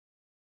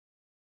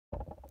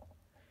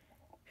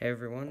Hey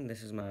everyone,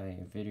 this is my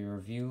video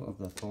review of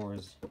the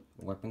Thor's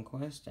Weapon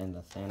Quest and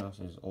the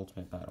Thanos'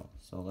 Ultimate Battle.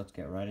 So let's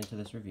get right into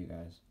this review,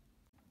 guys.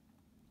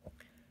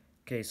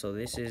 Okay, so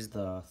this is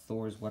the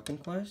Thor's Weapon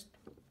Quest.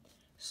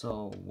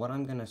 So what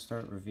I'm gonna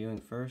start reviewing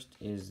first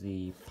is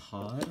the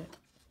pod.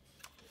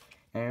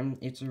 And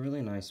it's a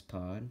really nice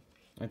pod.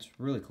 It's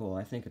really cool.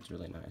 I think it's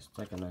really nice. It's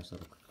like a nice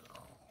little...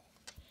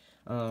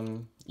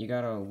 you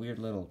got a weird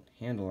little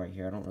handle right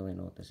here. I don't really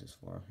know what this is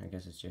for. I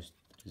guess it's just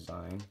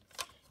design.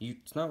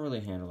 It's not really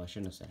a handle. I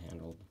shouldn't have said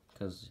handled,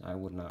 because I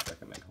would not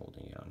recommend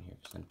holding it on here,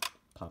 because then it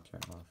pops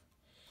right off.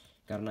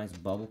 Got a nice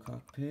bubble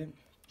cockpit.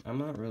 I'm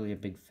not really a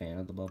big fan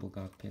of the bubble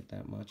cockpit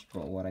that much,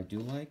 but what I do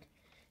like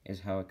is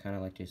how it kind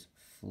of like just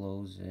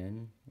flows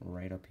in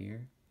right up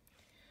here.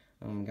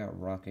 Got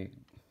Rocket,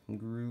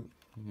 Groot,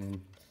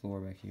 and Thor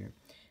back here.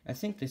 I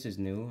think this is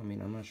new. I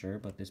mean, I'm not sure,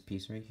 but this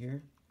piece right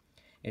here,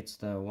 it's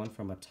the one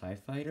from a TIE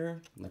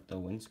fighter, like the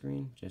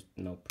windscreen, just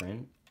no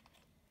print.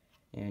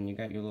 And you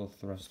got your little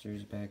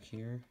thrusters back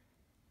here.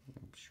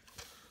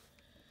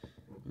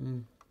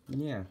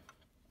 Yeah.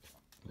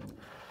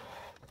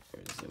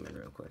 Let's zoom in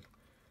real quick.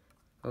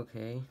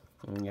 Okay.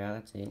 And yeah,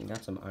 that's it. You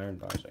got some iron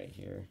bars right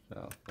here.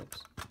 Oh,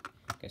 oops.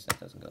 Guess that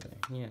doesn't go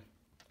there. Yeah.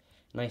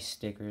 Nice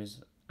stickers.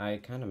 I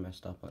kind of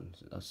messed up on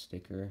a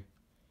sticker.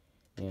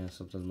 Yeah,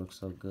 so it doesn't look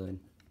so good.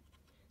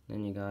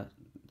 Then you got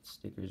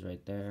stickers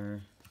right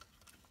there.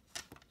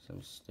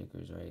 Some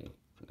stickers right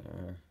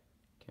there.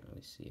 Can't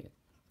really see it.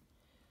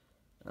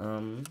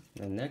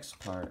 The next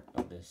part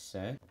of this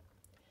set,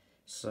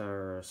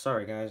 so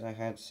sorry guys, I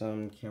had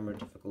some camera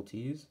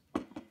difficulties.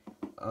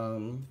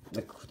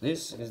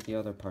 This is the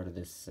other part of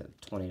this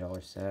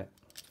 $20 set.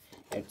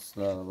 It's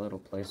the little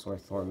place where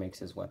Thor makes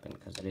his weapon,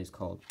 because it is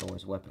called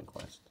Thor's Weapon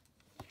Quest.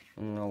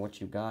 And what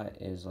you got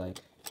is like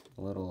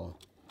a little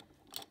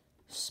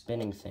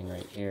spinning thing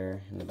right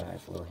here in the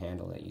back, a little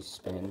handle that you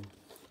spin.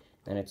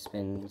 Then it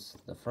spins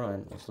the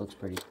front, which looks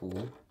pretty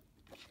cool.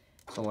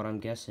 So what I'm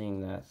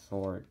guessing that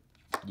Thor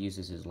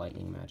uses his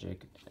lightning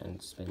magic and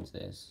spins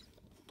this,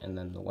 and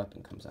then the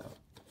weapon comes out.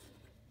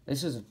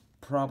 This is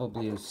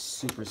probably a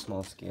super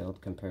small scale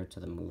compared to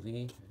the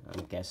movie,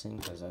 I'm guessing,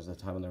 because as the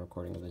time of the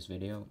recording of this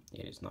video,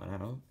 it is not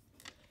out.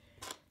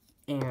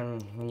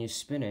 And when you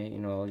spin it, you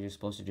know, you're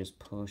supposed to just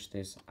push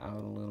this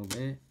out a little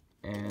bit,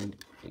 and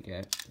you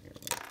get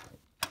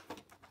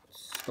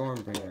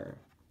Stormbringer,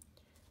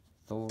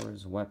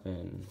 Thor's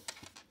weapon.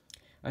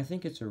 I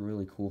think it's a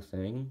really cool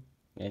thing.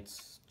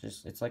 It's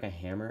like a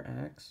hammer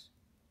axe.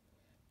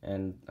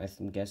 And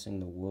I'm guessing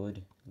the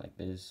wood, like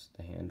this,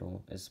 the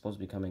handle, is supposed to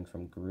be coming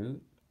from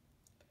Groot.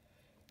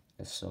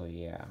 So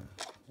yeah,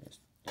 just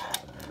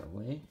get that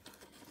away.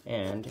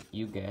 And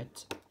you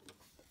get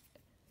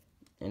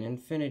an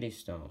Infinity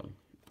Stone.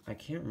 I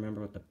can't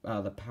remember what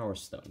the Power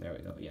Stone. There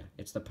we go. Yeah,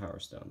 it's the Power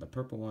Stone. The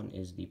purple one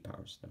is the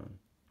Power Stone.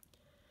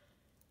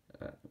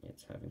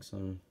 It's having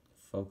some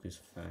focus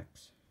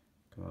facts.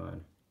 Come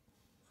on,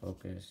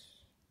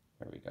 focus.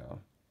 There we go.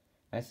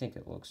 I think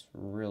it looks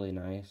really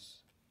nice.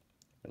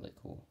 Really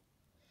cool.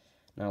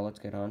 Now let's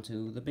get on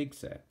to the big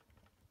set.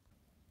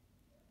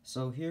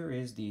 So here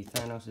is the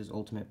Thanos'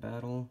 Ultimate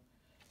Battle,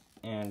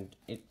 and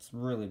it's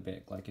really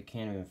big, like it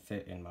can't even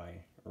fit in my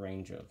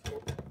range of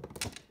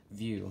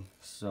view.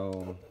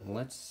 So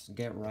let's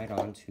get right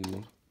on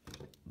to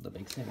the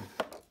big thing.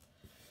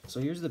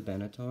 So here's the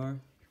Benatar.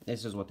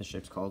 This is what the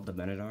ship's called, the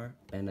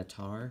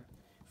Benatar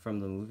from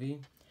the movie.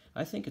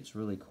 I think it's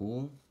really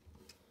cool.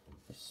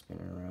 Just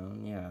spinning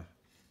around, yeah.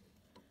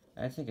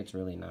 I think it's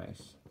really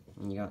nice.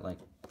 And you got like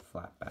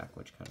flat back,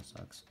 which kind of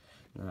sucks.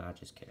 Nah,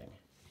 just kidding.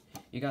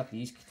 You got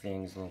these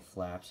things, little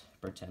flaps,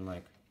 pretend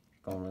like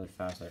going really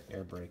fast, like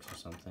air brakes or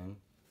something.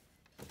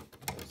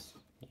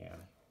 Yeah.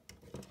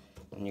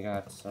 And you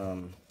got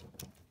some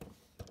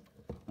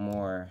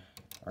more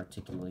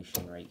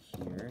articulation right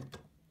here.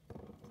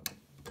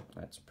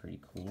 That's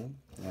pretty cool.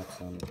 You got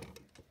some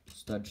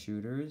stud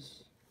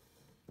shooters.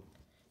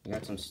 You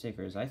got some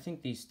stickers. I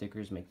think these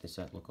stickers make the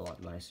set look a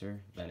lot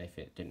nicer than if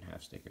it didn't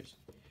have stickers.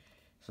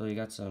 So you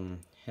got some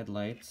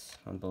headlights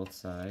on both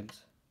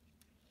sides.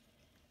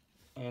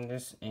 And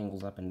this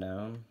angles up and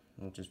down,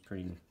 which is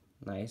pretty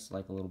nice,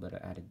 like a little bit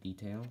of added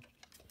detail.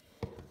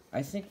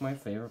 I think my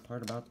favorite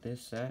part about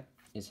this set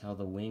is how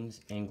the wings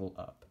angle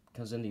up.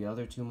 Because in the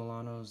other two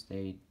Milanos,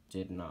 they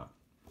did not.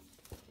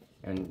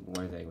 And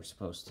where they were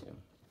supposed to.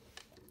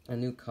 A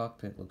new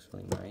cockpit looks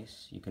really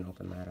nice. You can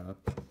open that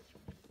up.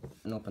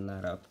 And open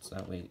that up, so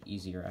that way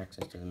easier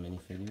access to the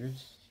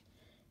minifigures.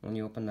 When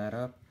you open that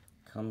up,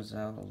 comes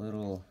out a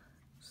little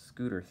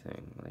scooter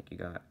thing. Like you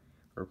got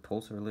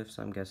repulsor lifts,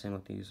 I'm guessing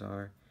what these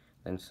are.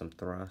 Then some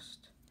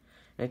thrust.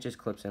 And it just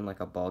clips in like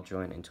a ball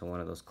joint into one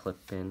of those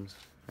clip pins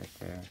right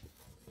there.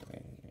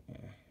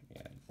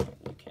 Yeah,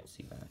 you can't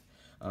see that.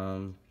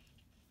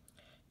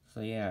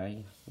 So yeah,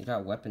 you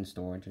got weapon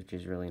storage, which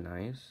is really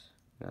nice.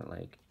 You got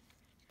like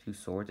 2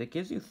 swords. It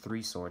gives you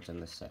 3 swords in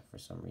this set for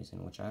some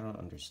reason, which I don't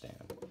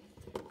understand.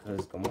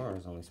 Because Gamora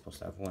is only supposed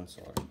to have 1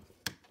 sword.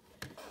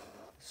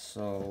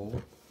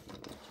 So,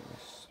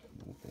 just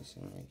move this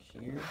in right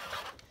here.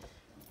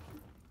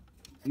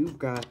 you've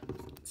got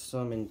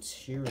some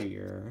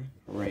interior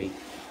right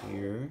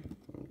here.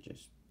 Let me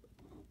just,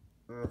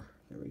 there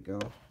we go.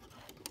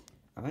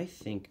 I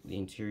think the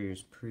interior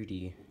is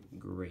pretty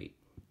great.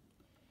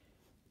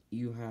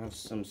 You have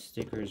some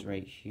stickers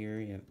right here.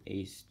 You have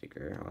a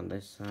sticker on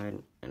this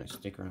side and a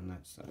sticker on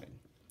that side.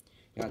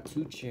 You got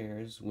 2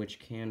 chairs, which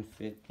can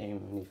fit a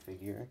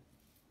minifigure.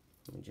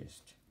 Let me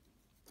just,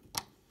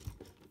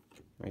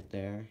 right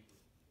there.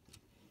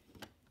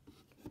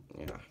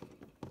 Yeah.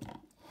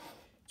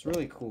 It's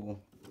really cool.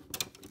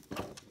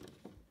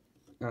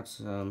 Got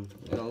some,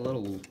 a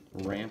little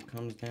ramp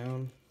comes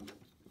down.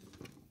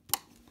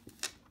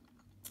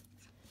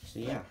 So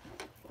yeah,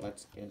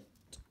 let's get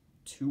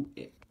to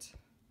it.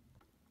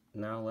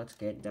 Now let's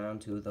get down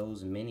to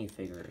those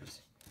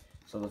minifigures.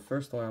 So the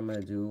first one I'm going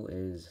to do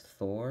is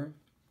Thor.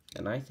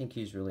 And I think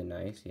he's really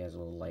nice. He has a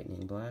little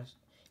lightning blast.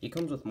 He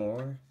comes with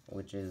more,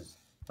 which is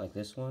like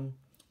this one.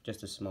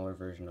 Just a smaller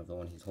version of the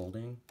one he's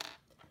holding.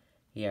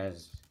 He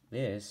has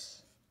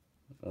this,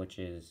 which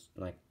is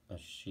like a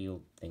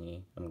shield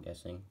thingy, I'm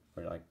guessing.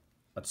 Or like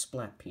a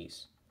splat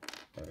piece.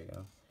 There we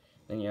go.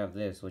 Then you have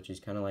this, which is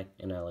kind of like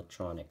an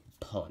electronic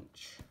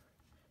punch.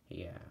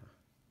 Yeah.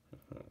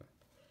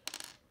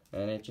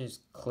 And it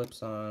just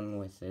clips on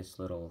with this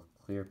little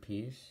clear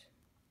piece.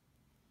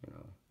 You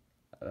know,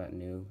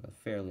 a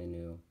fairly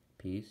new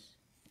piece.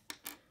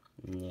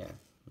 Yeah,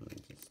 let me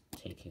just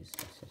take his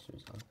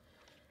accessories off.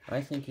 I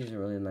think he's a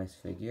really nice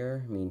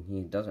figure. I mean, he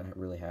doesn't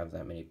really have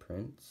that many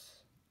prints.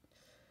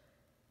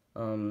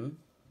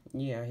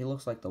 Yeah, he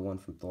looks like the one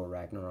from Thor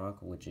Ragnarok,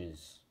 which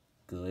is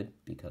good,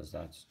 because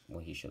that's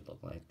what he should look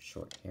like.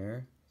 Short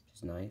hair, which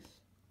is nice.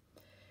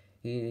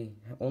 He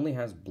only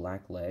has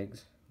black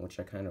legs, which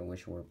I kind of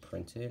wish were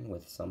printed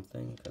with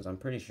something, because I'm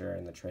pretty sure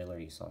in the trailer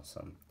you saw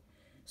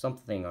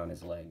something on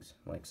his legs,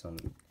 like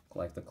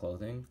the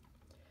clothing.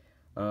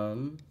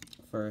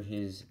 For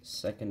his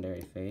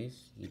secondary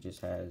face, he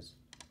just has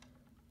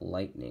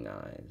lightning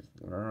eyes.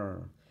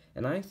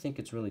 And I think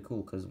it's really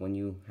cool, because when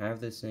you have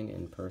this thing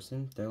in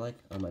person, they're like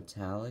a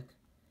metallic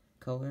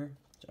color,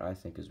 which I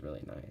think is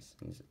really nice.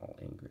 He's all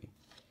angry.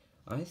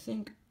 I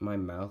think my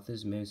mouth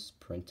is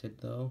misprinted,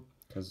 though,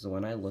 because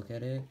when I look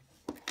at it,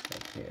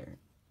 right here,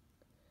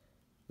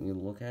 when you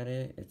look at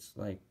it, it's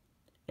like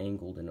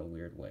angled in a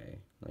weird way,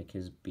 like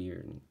his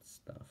beard and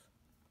stuff.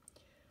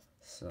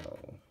 So,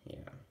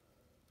 yeah.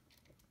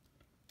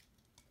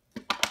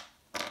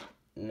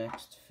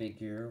 Next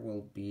figure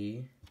will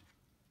be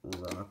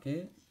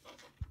Rocket.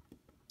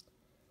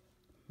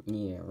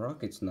 Yeah,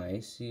 Rocket's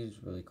nice.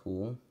 He's really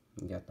cool.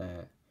 You got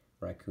that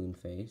raccoon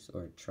face,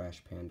 or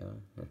trash panda.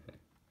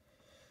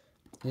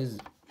 His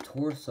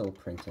torso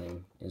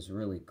printing is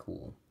really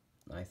cool,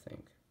 I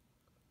think.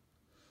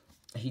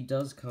 He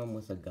does come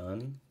with a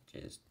gun.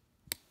 Just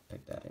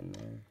pick that in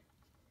there.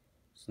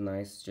 It's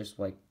nice, just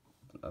like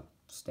a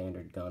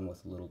standard gun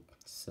with a little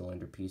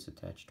cylinder piece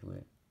attached to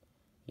it.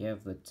 You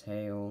have the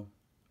tail.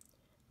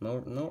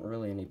 No, not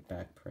really any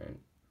back print.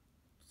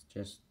 It's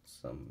just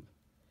some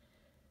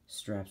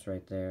straps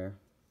right there.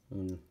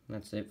 And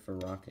that's it for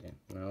Rocket.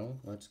 Now,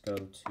 let's go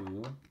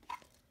to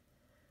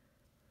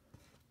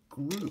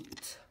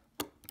Groot.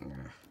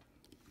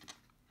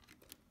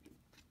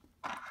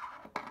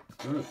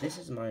 Groot. This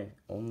is my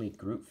only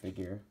Groot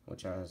figure,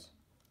 which is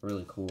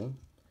really cool.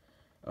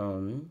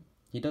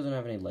 He doesn't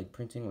have any leg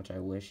printing, which I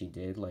wish he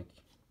did,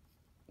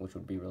 which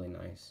would be really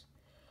nice.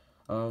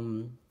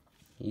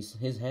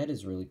 His head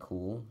is really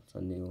cool. It's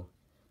a new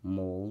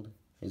mold.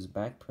 His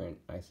back print,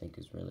 I think,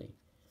 is really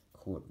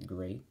cool,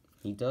 great.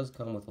 He does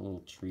come with a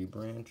little tree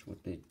branch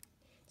with it.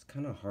 It's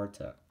kind of hard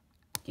to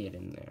get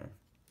in there.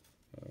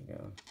 There we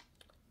go.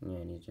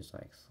 Yeah, and he's just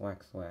like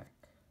thwack thwack.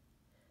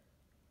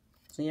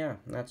 So yeah,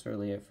 that's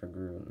really it for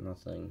Groot.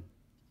 Nothing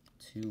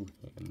to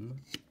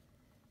him.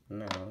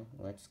 Now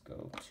let's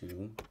go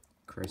to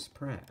Chris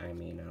Pratt.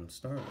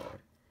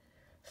 Star-Lord.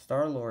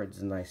 Star-Lord's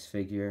a nice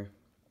figure.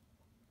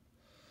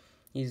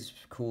 He's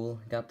cool.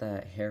 Got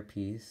that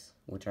hairpiece,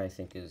 which I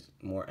think is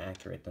more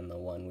accurate than the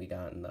one we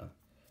got in the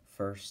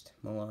first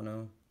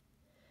Milano.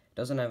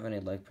 Doesn't have any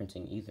leg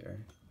printing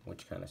either,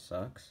 which kind of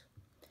sucks.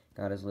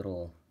 Got his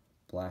little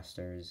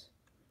blasters,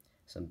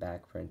 some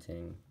back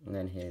printing, and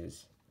then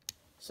his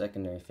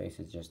secondary face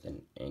is just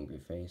an angry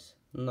face.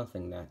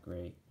 Nothing that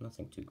great.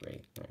 Nothing too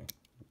great.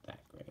 That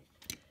great.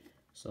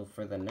 So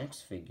for the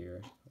next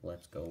figure,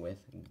 let's go with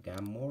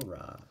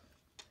Gamora.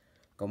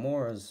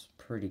 Gamora's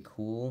pretty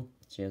cool.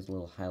 She has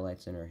little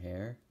highlights in her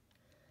hair.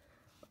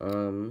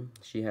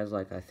 She has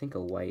I think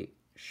a white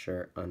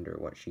shirt under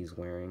what she's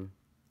wearing.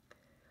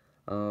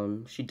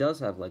 She does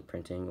have leg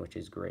printing, which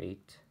is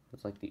great.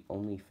 It's like the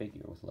only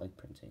figure with leg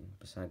printing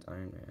besides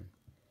Iron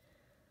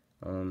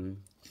Man.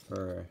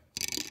 For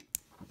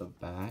the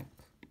back,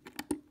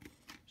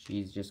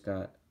 she's just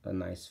got a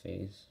nice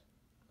face.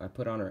 I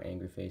put on her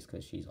angry face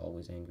because she's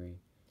always angry.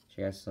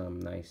 She has some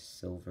nice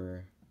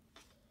silver.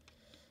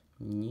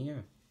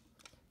 Yeah.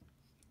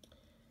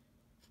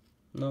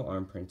 No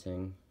arm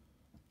printing.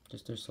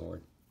 Just her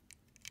sword.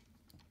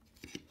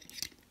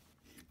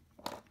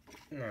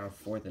 Now,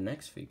 for the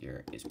next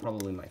figure, is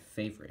probably my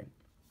favorite,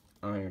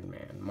 Iron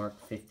Man, Mark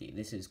 50.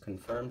 This is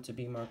confirmed to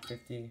be Mark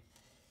 50.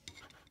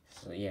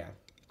 So yeah,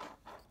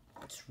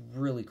 it's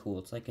really cool.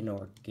 It's like an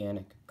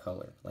organic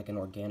color, like an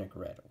organic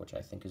red, which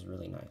I think is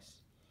really nice.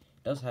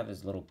 It does have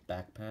his little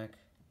backpack.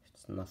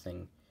 It's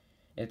nothing.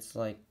 It's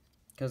like,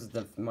 because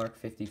the Mark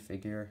 50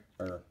 figure,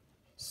 or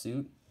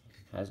suit,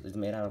 is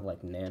made out of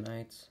like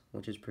nanites,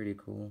 which is pretty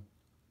cool.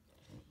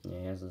 Yeah,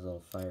 he has his little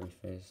fiery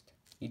fist.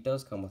 He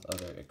does come with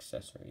other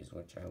accessories,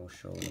 which I will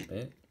show in a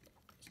bit.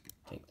 Just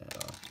take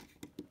that off.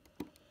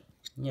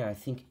 Yeah,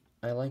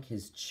 I like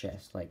his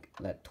chest. Like,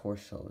 that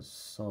torso is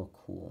so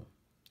cool.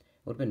 It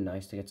would have been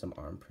nice to get some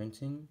arm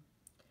printing,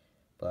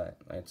 but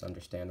it's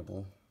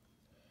understandable.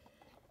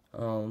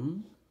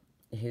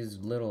 His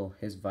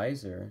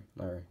visor,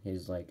 or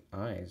his, like,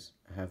 eyes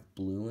have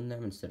blue in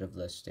them instead of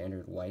the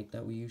standard white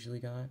that we usually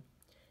got,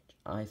 which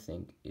I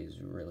think is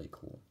really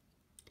cool.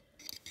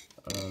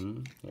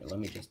 Here, let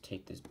me just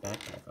take this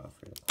backpack off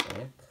real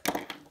quick.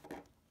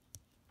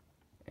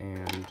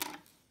 And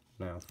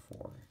now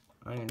for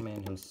Iron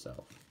Man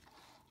himself.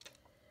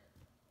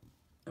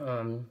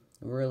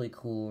 Really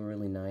cool,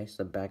 really nice.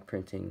 The back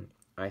printing,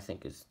 I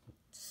think, is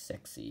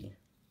sexy.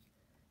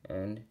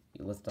 And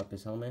you lift up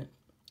his helmet,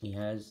 he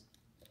has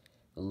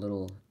a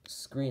little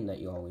screen that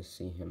you always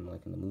see him,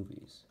 like, in the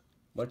movies.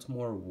 But it's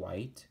more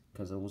white,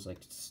 because it was, like,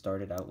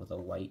 started out with a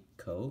white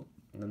coat,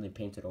 and then they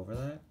painted over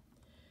that.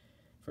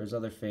 For his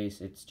other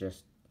face, it's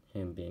just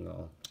him being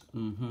all,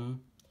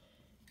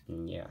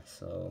 And yeah,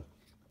 so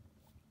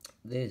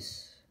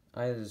this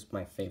is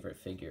my favorite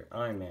figure,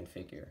 Iron Man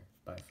figure,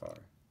 by far.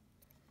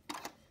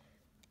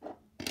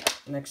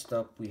 Next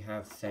up, we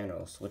have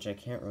Thanos, which I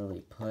can't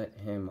really put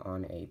him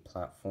on a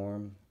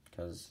platform,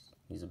 because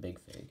he's a big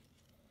fig.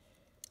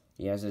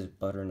 He has his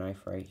butter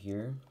knife right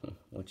here,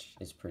 which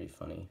is pretty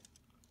funny.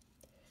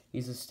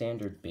 He's a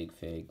standard big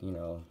fig, you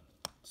know,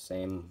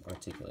 same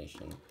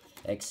articulation,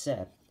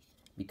 except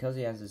because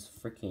he has this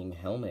freaking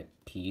helmet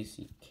piece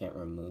he can't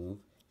remove,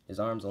 his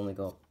arms only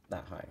go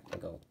that high. They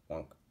go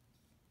wonk,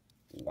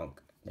 wonk.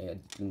 They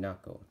do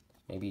not go.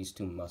 Maybe he's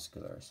too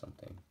muscular or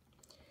something.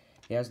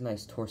 He has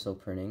nice torso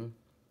printing.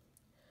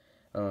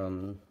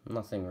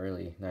 Nothing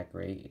really that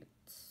great.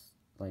 It's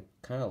like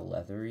kind of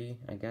leathery,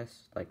 I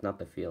guess. Like, not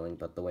the feeling,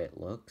 but the way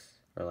it looks.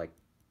 Or like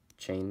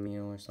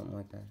chainmail or something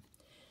like that.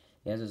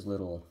 He has his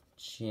little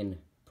chin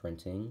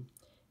printing.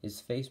 His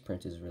face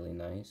print is really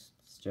nice.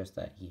 It's just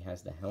that he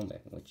has the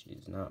helmet, which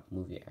is not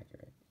movie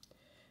accurate.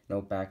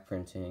 No back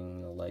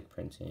printing, no leg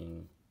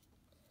printing.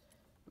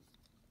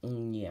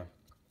 Yeah.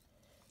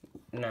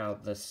 Now,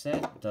 the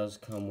set does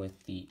come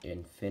with the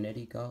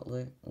Infinity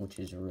Gauntlet, which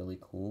is really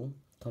cool.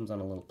 Comes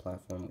on a little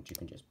platform, which you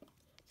can just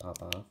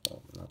pop off.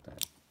 Well, not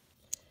that.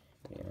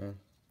 Yeah.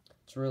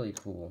 It's really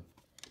cool.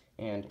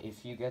 And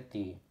if you get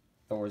the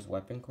Thor's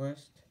Weapon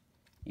Quest,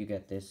 you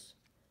get this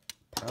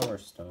Power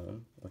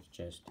Stone, which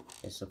just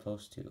is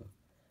supposed to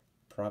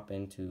prop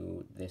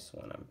into this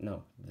one.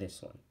 No,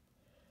 this one.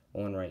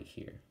 One right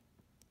here.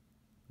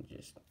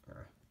 Just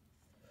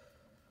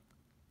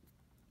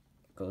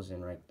goes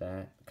in like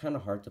that. Kind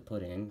of hard to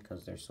put in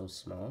because they're so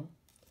small.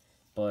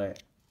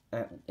 But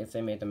if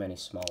they made them any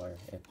smaller,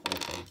 it would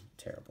be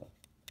terrible.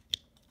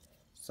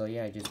 So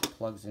yeah, it just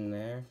plugs in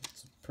there.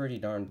 It's a pretty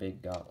darn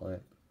big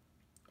gauntlet,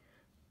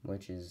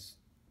 which is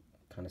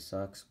kind of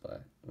sucks,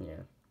 but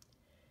yeah.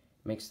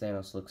 Makes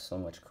Thanos look so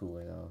much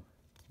cooler though.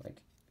 Like,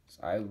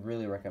 I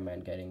really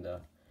recommend getting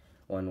the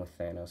one with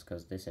Thanos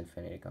because this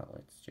Infinity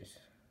Gauntlet's just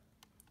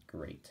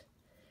great.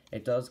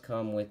 It does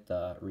come with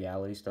the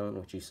Reality Stone,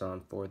 which you saw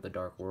in Thor: The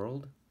Dark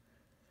World.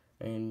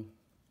 And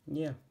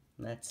yeah,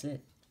 that's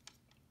it.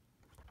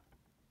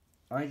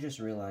 I just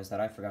realized that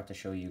I forgot to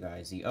show you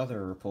guys the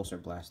other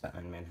repulsor blast that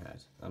Iron Man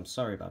has. I'm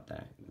sorry about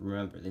that.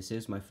 Remember, this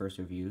is my first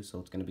review, so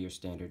it's going to be your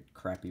standard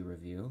crappy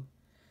review.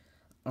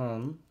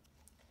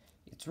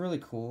 It's really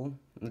cool.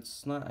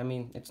 It's not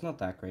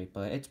that great,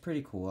 but it's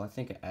pretty cool. I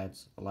think it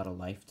adds a lot of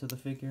life to the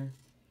figure.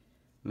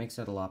 Makes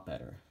it a lot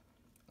better.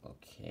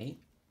 Okay.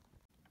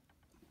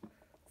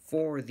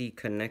 For the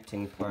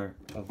connecting part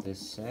of this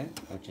set,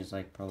 which is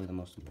like probably the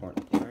most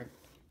important part,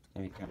 it's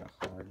gonna be kind of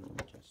hard. Let me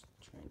just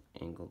try and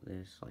angle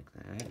this like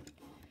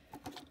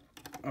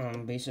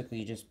that. Basically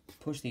you just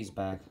push these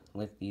back,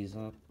 lift these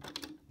up.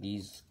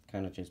 These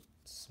kind of just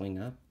swing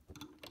up.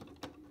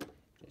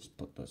 Just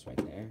put those right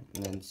there,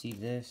 and then see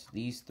this?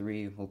 These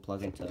three will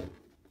plug into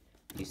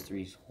these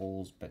three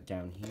holes, but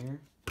down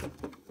here.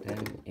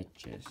 Then it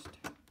just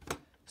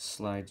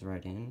slides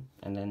right in,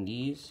 and then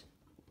these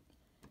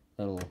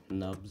little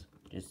nubs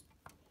just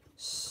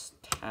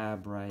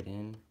stab right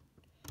in,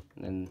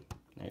 and then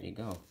there you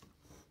go.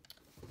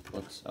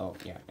 Looks, oh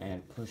yeah,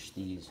 and push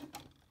these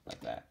like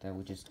that.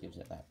 That just gives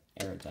it that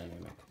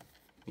aerodynamic.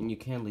 And you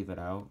can leave it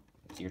out,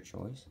 it's your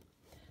choice.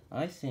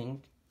 I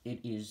think it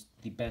is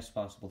the best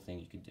possible thing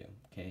you could do,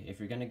 okay? If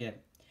you're gonna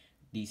get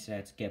these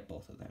sets, get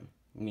both of them.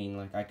 I mean,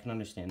 like, I can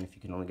understand if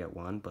you can only get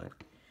one, but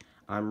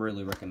I'm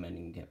really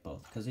recommending you get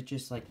both, because it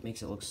just, like,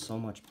 makes it look so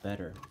much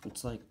better.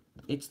 It's like,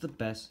 it's the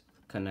best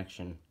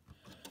connection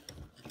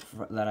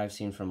that I've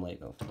seen from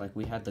Lego. Like,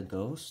 we had the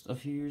Ghost a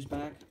few years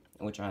back,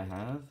 which I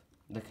have.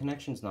 The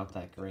connection's not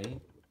that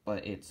great,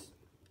 but it's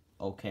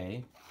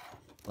okay.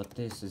 But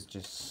this is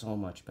just so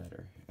much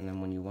better. And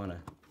then when you want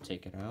to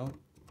take it out,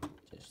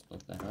 just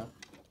lift that up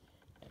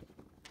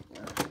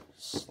and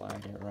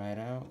slide it right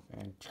out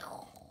and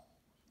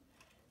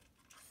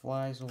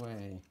flies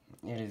away.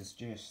 It is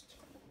just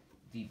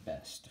the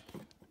best.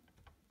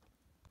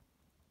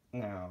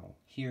 Now,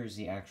 here's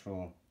the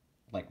actual,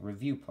 like,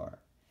 review part.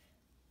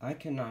 I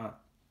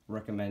cannot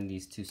recommend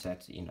these two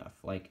sets enough.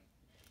 Like,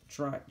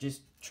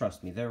 just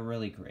trust me, they're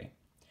really great.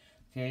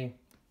 Okay?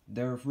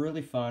 They're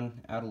really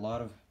fun, add a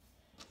lot of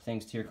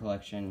things to your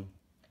collection.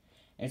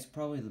 It's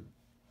probably the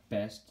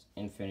best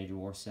Infinity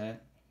War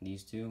set,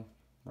 these two,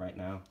 right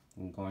now.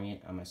 I'm going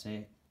to say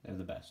it, they're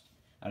the best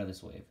out of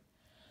this wave.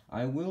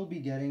 I will be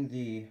getting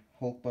the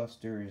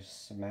Hulkbuster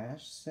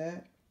Smash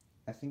set,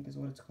 I think is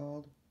what it's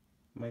called.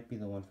 Might be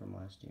the one from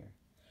last year.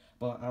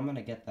 But I'm going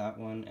to get that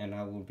one, and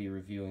I will be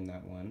reviewing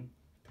that one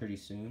pretty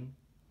soon.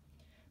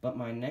 But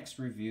my next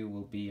review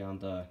will be on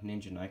the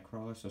Ninja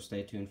Nightcrawler, so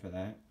stay tuned for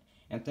that.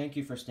 And thank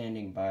you for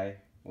standing by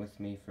with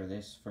me for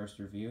this first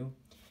review.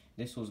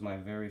 This was my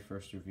very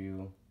first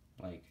review,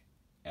 like,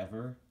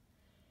 ever.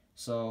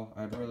 So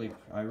I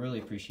really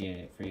appreciate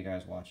it for you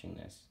guys watching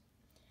this.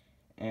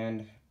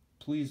 And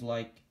please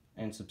like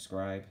and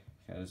subscribe,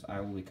 because I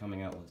will be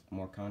coming out with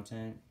more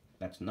content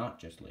that's not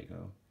just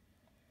Lego.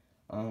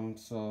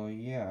 So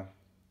yeah.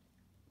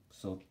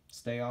 So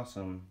stay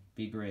awesome,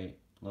 be great,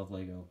 love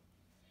Lego.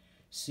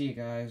 See you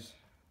guys.